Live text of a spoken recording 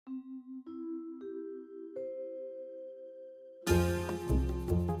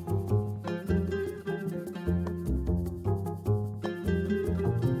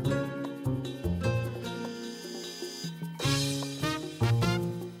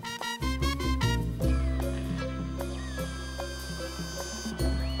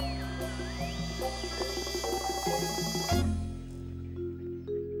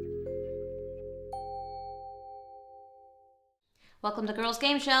Welcome to Girls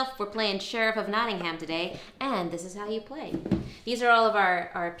Game Shelf. We're playing Sheriff of Nottingham today, and this is how you play. These are all of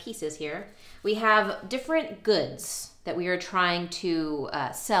our pieces here. We have different goods that we are trying to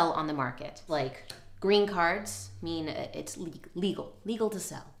sell on the market. Like green cards mean it's legal to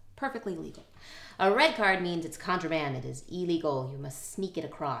sell, perfectly legal. A red card means it's contraband, it is illegal, you must sneak it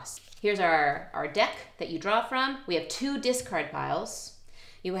across. Here's our deck that you draw from. We have 2 discard piles.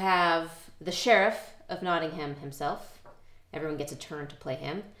 You have the Sheriff of Nottingham himself. Everyone gets a turn to play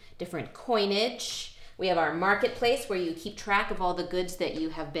him. Different coinage. We have our marketplace where you keep track of all the goods that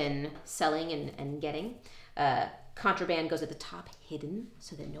you have been selling and getting. Contraband goes at the top, hidden,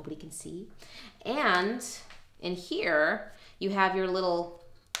 so that nobody can see. And in here, you have your little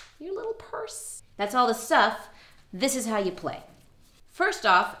purse. That's all the stuff. This is how you play. First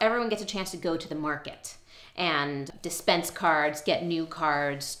off, everyone gets a chance to go to the market and dispense cards, get new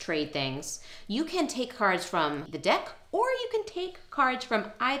cards, trade things. You can take cards from the deck, or you can take cards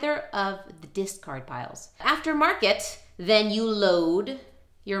from either of the discard piles. After market, then you load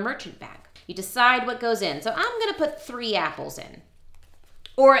your merchant bag. You decide what goes in. So I'm gonna put 3 apples in.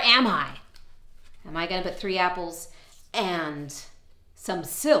 Or am I? Am I gonna put 3 apples and some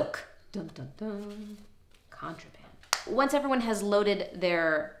silk? Dun, dun, dun. Contraband. Once everyone has loaded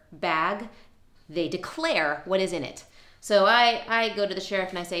their bag, they declare what is in it. So I go to the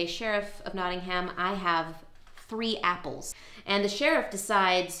sheriff and I say, Sheriff of Nottingham, I have 3 apples. And the sheriff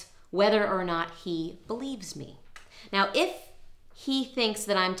decides whether or not he believes me. Now, if he thinks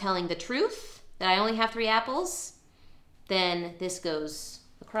that I'm telling the truth, that I only have 3 apples, then this goes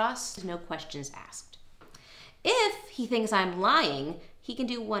across, there's no questions asked. If he thinks I'm lying, he can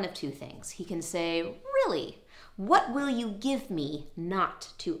do one of 2 things. He can say, really? What will you give me not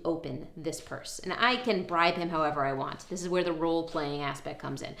to open this purse? And I can bribe him however I want. This is where the role-playing aspect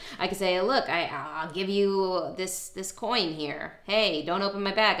comes in. I can say, look, I'll give you this coin here. Hey, don't open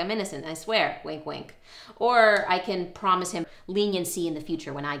my bag. I'm innocent, I swear. Wink, wink. Or I can promise him leniency in the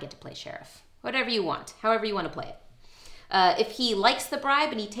future when I get to play sheriff. Whatever you want, however you want to play it. If he likes the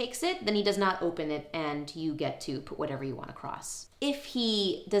bribe and he takes it, then he does not open it and you get to put whatever you want across. If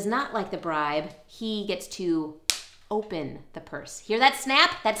he does not like the bribe, he gets to open the purse. Hear that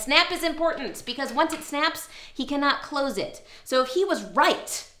snap? That snap is important because once it snaps, he cannot close it. So if he was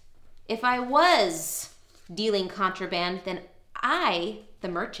right, if I was dealing contraband, then I, the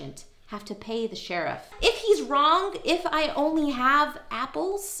merchant, have to pay the sheriff. If he's wrong, if I only have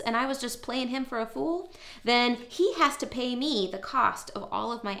apples and I was just playing him for a fool, then he has to pay me the cost of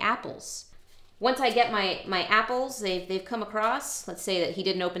all of my apples. Once I get my apples, they've come across, let's say that he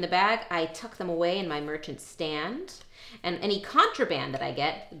didn't open the bag, I tuck them away in my merchant stand, and any contraband that I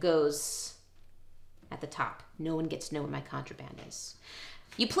get goes at the top. No one gets to know what my contraband is.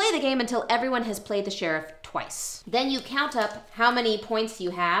 You play the game until everyone has played the sheriff twice. Then you count up how many points you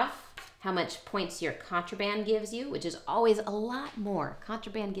have, how much points your contraband gives you, which is always a lot more.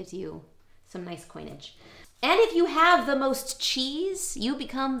 Contraband gives you some nice coinage. And if you have the most cheese, you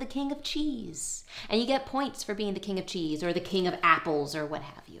become the king of cheese. And you get points for being the king of cheese or the king of apples or what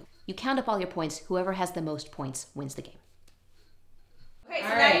have you. You count up all your points. Whoever has the most points wins the game. Okay, so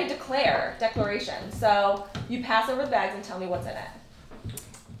now you declaration. So you pass over the bags and tell me what's in it.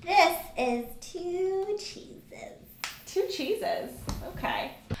 This is 2 cheeses. 2 cheeses.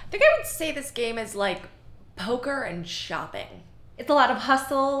 Okay. I think I would say this game is like poker and shopping. It's a lot of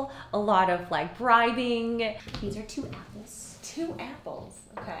hustle, a lot of like bribing. These are 2 apples. 2 apples.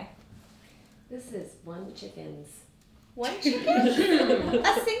 Okay. This is 1 chickens. 1 chicken?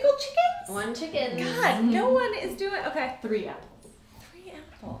 A single chicken? 1 chicken. God, no one is doing. Okay. 3 apples. 3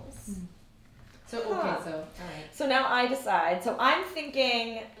 apples. So okay, so all right. So now I decide. So I'm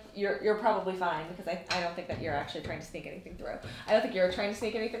thinking you're probably fine because I don't think that you're actually trying to sneak anything through. I don't think you're trying to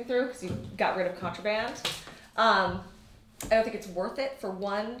sneak anything through because you got rid of contraband. I don't think it's worth it for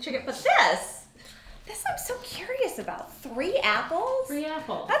 1 chicken. But this I'm so curious about. 3 apples? 3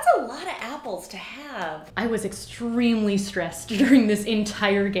 apples. That's a lot of apples to have. I was extremely stressed during this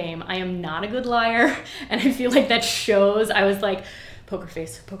entire game. I am not a good liar, and I feel like that shows. I was like, poker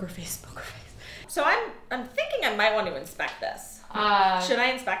face, poker face, poker face. So I'm thinking I might want to inspect this. Should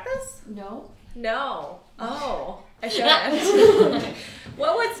I inspect this? No. No. Oh, I shouldn't.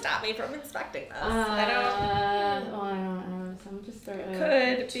 What would stop me from inspecting this? I don't know. So I'm just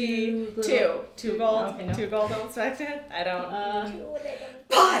could be 2 gold. Okay, no. 2 gold to inspect it. I don't.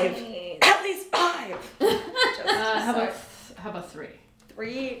 5. At least 5. How about 3?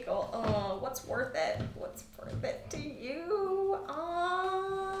 3 gold. Oh, what's worth it? What's worth it to you?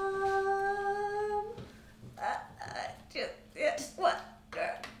 What?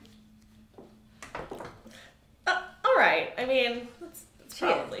 All right. I mean,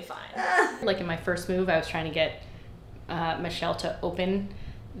 probably fine. Like in my first move, I was trying to get Michelle to open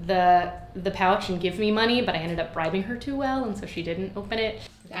the pouch and give me money, but I ended up bribing her too well, and so she didn't open it.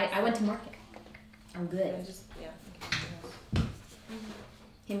 I went to market. I'm good. Just, yeah.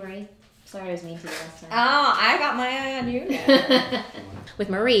 Hey, Marie. Sorry I was mean to you last time. Oh, I got my eye on you now. With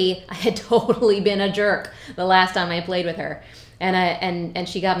Marie, I had totally been a jerk the last time I played with her, and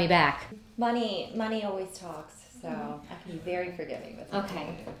she got me back. Money always talks, so I can be very forgiving with it.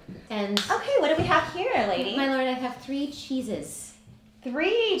 Okay. And Okay, what do we have here, lady? my lord, I have 3 cheeses.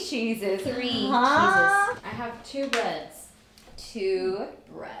 3 cheeses. 3 cheeses. I have 2 breads. 2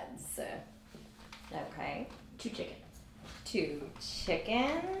 breads. Okay. 2 chickens. 2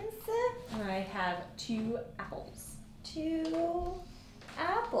 chickens. I have 2 apples. 2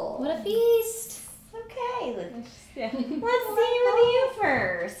 apples. What a feast! Okay, Yeah. let's see with you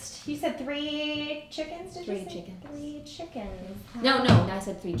first. You said 3 chickens, did 3 you say? chickens. 3 chickens. No, I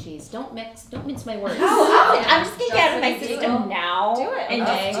said 3 cheese. Don't mince my words. I'm just gonna get out of my system now. Do it. And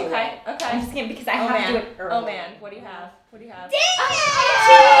Okay. just do Okay. it. Okay. I'm just gonna, because I Oh, have man. to do it early. Oh man, what do you have? What do you have?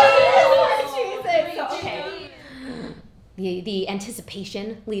 Okay. The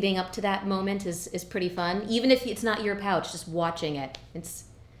anticipation leading up to that moment is pretty fun. Even if it's not your pouch, just watching it. It's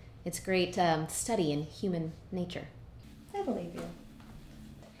great study in human nature. I believe you.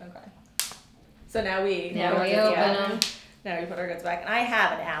 Okay. So now we Now put we our goods open back. them. Now we put our goods back, and I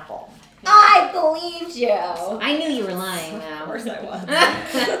have an apple. I believed you. I knew you were lying Of now. course I was.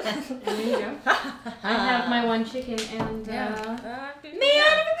 There you go. I have my 1 chicken and Man,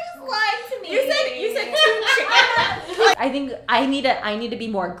 everybody's lying to me. You said 2 chickens. I think I need to be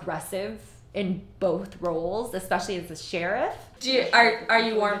more aggressive in both roles, especially as a sheriff. Are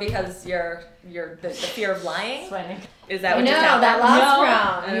you warm because you're the fear of lying? sweating. Is that No, what just happened? that last No.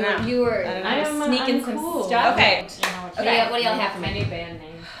 round. I don't know. You were I'm sneaking cool. some stuff. Okay. What do y'all have for me? Any band name?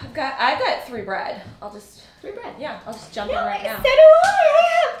 I've got 3 bread. I'll just 3 bread. I'll just jump in right now. So do I. I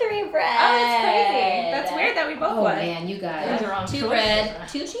have 3 bread. Oh, that's crazy. That's weird that we both Oh would. man, you guys. Those are wrong 2 choices. bread,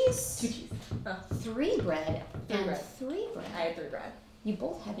 2 cheese, 2 cheese. 3 bread, and bread. 3 bread. I had 3 bread. You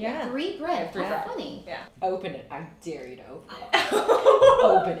both have Yeah. 3 bread. three How bread. funny. Yeah. Open it. I dare you to open it.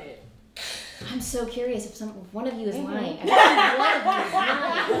 Open it. I'm so curious if one of you is lying. I think one of you is lying.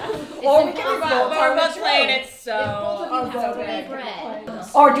 Or we It's can impossible. we're both playing it, If both so. of you have 3 bread.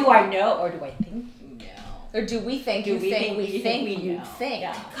 Or do I know? Or do I think? No. Or do we think Do we think we think we you know? think?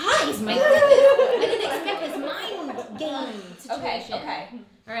 Yeah. Guys, my goodness. I didn't expect this mind game situation. Okay.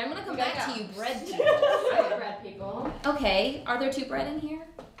 All right, I'm gonna come We gotta back go. to you, bread people. Hi, bread people. Okay, are there 2 bread in here?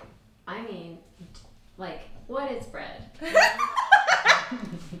 I mean, like, what is bread?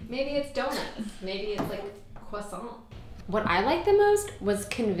 Maybe it's donuts. Maybe it's like croissant. What I liked the most was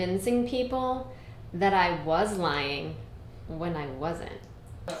convincing people that I was lying when I wasn't.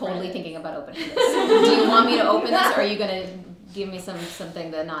 Totally thinking about opening this. Do you want me to open this, or are you gonna give me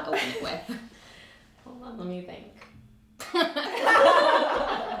something to not open it with? Hold on, let me think.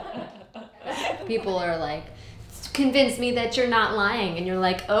 People are like, Convince me that you're not lying, and you're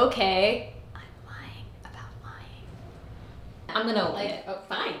like, okay, I'm lying about lying. I'm gonna open Like, it. oh,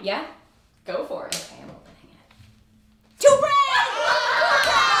 fine, Yeah? go for it. Okay, I'm opening it. 2 bread!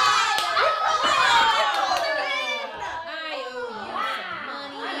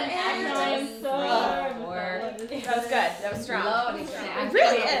 That was good. That was strong. It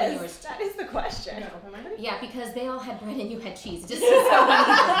really is. That is the question. Yeah, because they all had bread and you had cheese. Just so easy.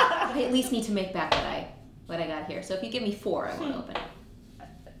 I at least need to make back what I got here. So if you give me 4, I won't open it.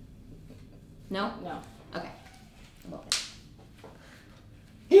 No? No. Okay. I'm opening.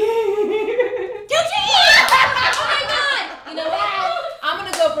 You know what? I'm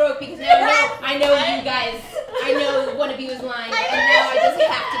gonna go broke because now I know you guys. I know one of you is lying, and now I just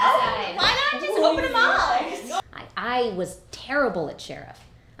have to decide. Why not just open them all? I was terrible at sheriff.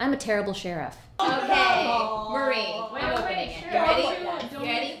 I'm a terrible sheriff. Okay, Marie, Wait, I'm wait, opening it. sure. You ready? Don't- You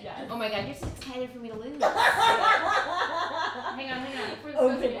ready? Yes. Oh my god, you're so excited for me to lose. Hang on. Before this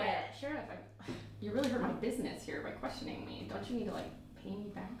Open goes it. anywhere, Sheriff, you really hurt my business here by questioning me. Don't you need to, like, pay me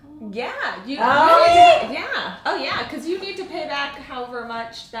back a little? Yeah. You. Oh, you need to- yeah. Oh yeah, because you need to pay back however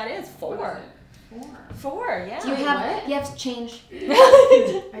much that is. What 4. is it? 4. 4. Yeah. Do you have change?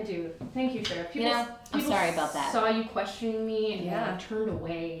 I do. Thank you, Sheriff. You know, I'm sorry about that. Saw you questioning me and Yeah. like, turned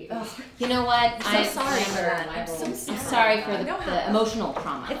away. You know what? I'm so sorry for that. I'm I'm so sorry for I know the emotional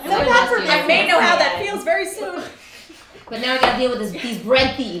trauma. It's I so would've bad lost for you. I may know how that feels very soon. But now I gotta deal with these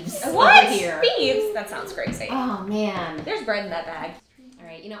bread thieves What? over here. Thieves? That sounds crazy. Oh man. There's bread in that bag. All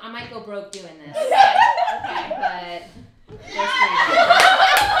right, you know I might go broke doing this. Okay. But there's 3.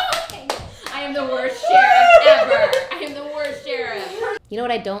 I am the worst sheriff ever. I am the worst sheriff. You know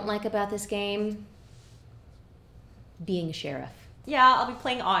what I don't like about this game? Being a sheriff. Yeah, I'll be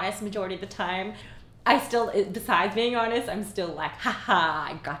playing honest majority of the time. I still, besides being honest, I'm still like,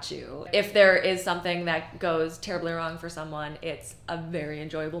 haha, I got you. If there is something that goes terribly wrong for someone, it's a very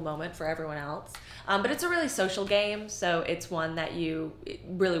enjoyable moment for everyone else. But it's a really social game, so it's one that it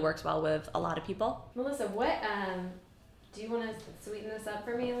really works well with a lot of people. Melissa, what do you want to sweeten this up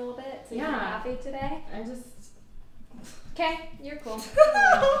for me a little bit? So you're happy today? I just... Okay, you're cool.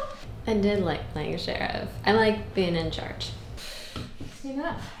 I did like playing sheriff. I like being in charge.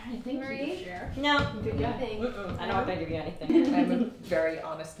 Christina, I think Marie? No. Good guy. I don't want to give you anything. I'm a very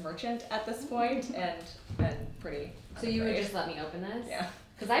honest merchant at this point, and pretty. So you would unafraid. just let me open this? Yeah.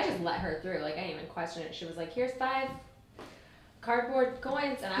 Because I just let her through. Like, I didn't even question it. She was like, here's 5 cardboard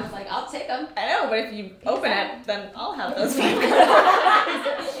coins. And I was like, I'll take them. I know, but if you open it, then I'll have those 5 cards.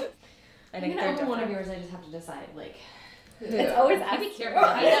 I I'm think going to they're open one of different. yours. I just have to decide, like, who. It's always us. You be careful.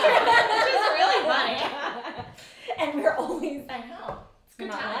 I I know. It's really funny. And we're always, I know. It's good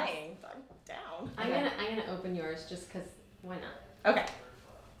Not times. lying. Down. I'm gonna open yours just because why not? Okay.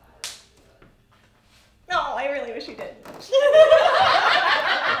 No, I really wish you did.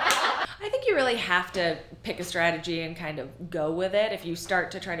 I think you really have to pick a strategy and kind of go with it. If you start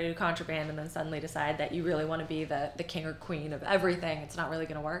to try to do contraband and then suddenly decide that you really want to be the king or queen of everything, it's not really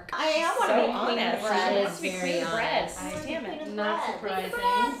going to work. I am one So of the queen of honest. bread. She I is want to be very queen of bread. honest. Damn it. Not surprising.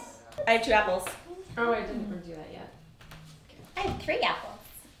 I have 2 apples. Oh, I didn't do that yet. I have 3 apples.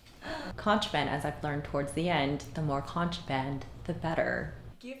 Contraband, as I've learned towards the end, the more contraband, the better.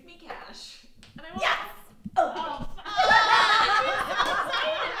 Give me cash. And I want Yes! Oh.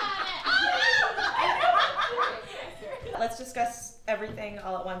 Let's discuss everything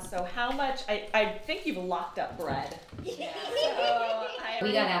all at once. So how much, I think you've locked up bread.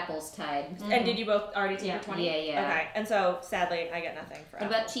 We got apples tied. And did you both already take your 20? Yeah, yeah. Okay, and so sadly, I get nothing for What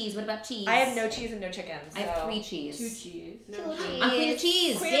about apples. cheese? What about cheese? I have no cheese and no chicken. I have so- 3 cheese. 2 cheese. Two I'm queen of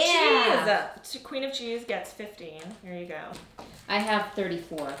cheese. Queen yeah. of cheese! Queen of cheese gets 15. Here you go. I have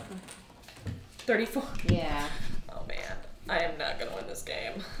 34. 34. Yeah. Oh man, I am not gonna win this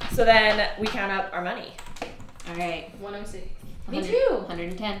game. So then we count up our money. All right. 106. Me 100 too.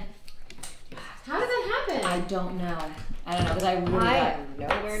 110. How did that happen? I don't know. I don't know because I really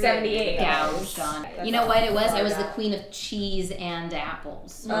got nowhere 78. gouged on. That's You know what it was? I was the that. queen of cheese and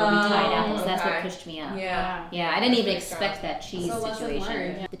apples. Or we Oh, tied apples. That's okay. what pushed me up. Yeah. Yeah, I didn't even That's expect strong. that cheese So lesson situation.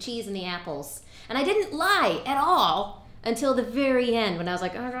 learned. The cheese and the apples. And I didn't lie at all until the very end when I was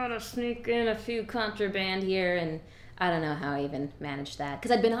like, I gotta sneak in a few contraband here. And I don't know how I even managed that.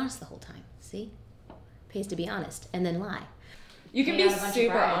 Because I'd been honest the whole time. See? Pays to be honest and then lie. You can We be got a bunch of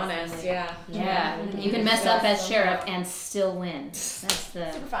super fries. honest, yeah. Yeah. You can mess up as sheriff and still win. That's the...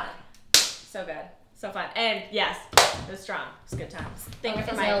 Super fun. So good. So fun. And yes, it was strong. It was good times. Thank you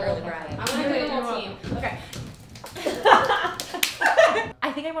for my Iselle, early high brag. five. I want to do the whole team. Okay.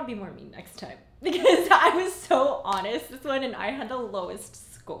 I think I want to be more mean next time because I was so honest this one and I had the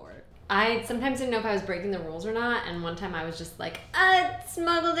lowest score. I sometimes didn't know if I was breaking the rules or not, and one time I was just like, I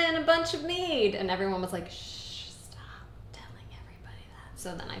smuggled in a bunch of mead, and everyone was like, shh, stop telling everybody that.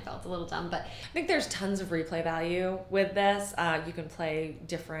 So then I felt a little dumb, but I think there's tons of replay value with this. You can play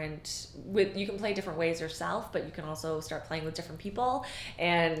different ways yourself, but you can also start playing with different people,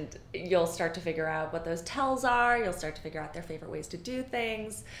 and you'll start to figure out what those tells are. You'll start to figure out their favorite ways to do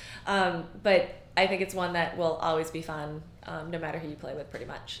things. But I think it's one that will always be fun, no matter who you play with, pretty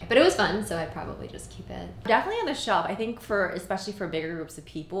much. it was fun, so I'd probably just keep it. Definitely on the shelf. I think especially for bigger groups of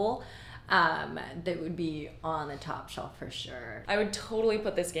people, that would be on the top shelf for sure. I would totally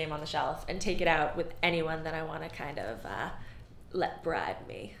put this game on the shelf and take it out with anyone that I want to kind of let bribe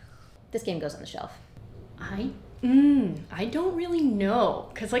me. This game goes on the shelf. I don't really know.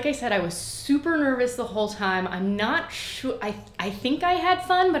 Because like I said, I was super nervous the whole time. I'm not sure. I think I had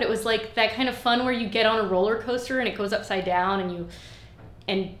fun, but it was like that kind of fun where you get on a roller coaster and it goes upside down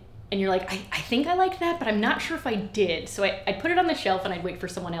and you're like, I think I liked that, but I'm not sure if I did. So I'd put it on the shelf and I'd wait for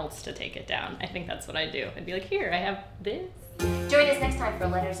someone else to take it down. I think that's what I'd do. I'd be like, here, I have this. Join us next time for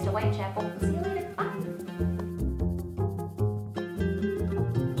Letters to Whitechapel. See you later. Bye.